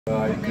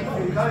Right,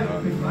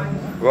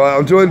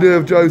 I'm joined here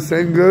with Joe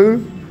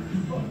Sengu.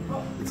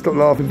 Stop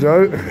laughing,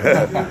 Joe.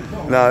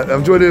 No,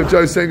 I'm joined here with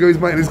Joe Sengu. He's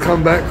making his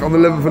comeback on the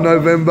 11th of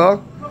November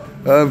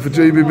for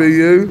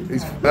GBBU.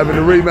 He's having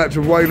a rematch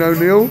of Wayne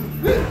O'Neill.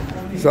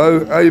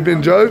 So, how you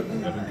been, Joe? I've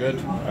been good.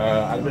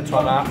 Had a bit of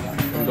time out.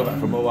 We got back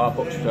from Moa,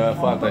 boxed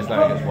 5 days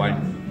later against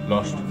Wayne,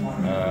 lost.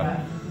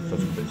 So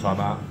took a bit of time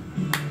out.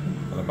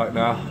 And I'm back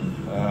now.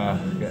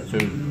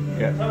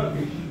 Get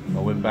my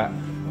win back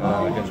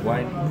against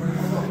Wayne.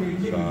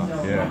 So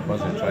yeah,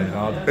 wasn't training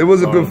hard. It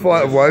was a good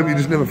fight of Wayne, but you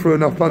just never threw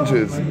enough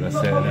punches. That's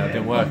it. It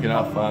didn't work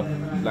enough. I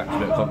lacked a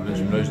bit of confidence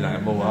from losing that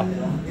in Moa.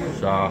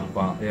 So,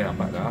 but yeah, I'm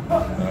back now.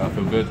 I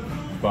feel good.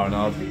 Sparring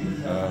hard.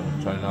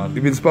 Training hard.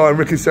 You've been sparring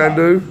Ricky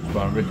Sandu?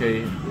 Sparring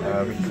Ricky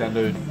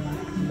Sandu,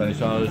 Danny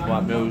Sanders,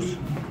 Mike Mills.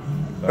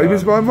 Have you been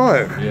sparring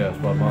Mike? Yeah,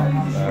 sparring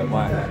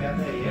Mike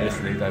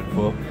yesterday, the day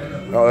before.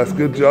 Oh, that's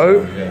good,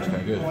 Joe. Yeah, it's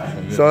going good.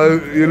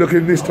 So you're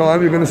looking this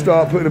time, you're going to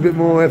start putting a bit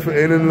more effort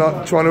in and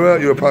like trying to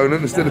hurt your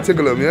opponent instead of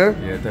tickle them, yeah?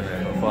 Yeah, definitely.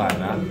 I've got a fight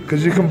now.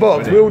 Because you can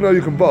box. We all know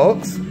you can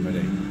box.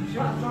 Ready.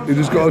 You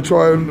just got to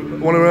try and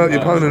want to hurt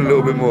your opponent a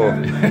little bit more.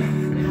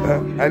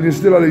 And you're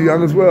still only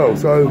young as well.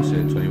 So, That's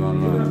it,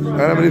 21 rounds. and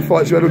how many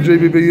fights you had on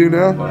GBBU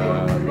now?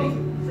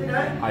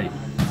 8.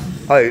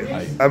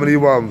 8. How many you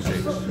won? 6.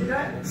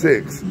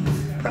 6.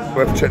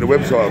 We'll have to check the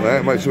website,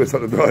 mate. Make sure it's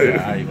up to date.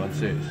 Yeah, 8, 1,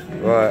 6.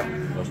 Right.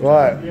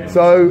 Right.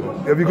 So,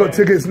 have you got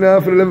tickets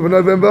now for the 11th of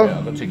November? Yeah,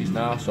 I've got tickets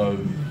now, so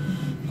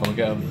come and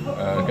get them.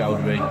 Get hold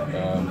of me.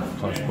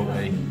 Come and support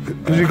me.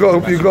 Because you've got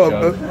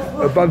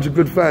a bunch of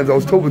good fans. I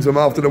was talking to them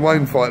after the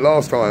Wayne fight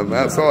last time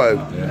outside.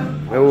 Yeah.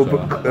 They're all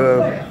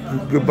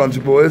good bunch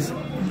of boys.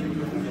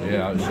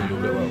 Yeah, I see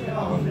you'll do well.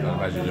 I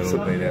imagine you'll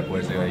all be there,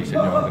 boys. You said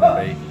you're going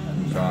to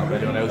be. So,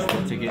 anyone else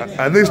got tickets?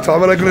 And this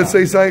time, are they going to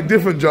see something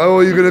different, Joe,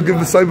 or are you going to give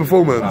the same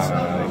performance?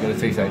 They're going to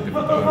see something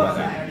different.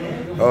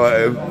 All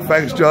right,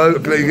 thanks, Joe.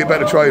 I'll let you get back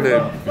to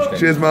training.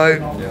 Cheers, mate.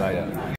 See you later.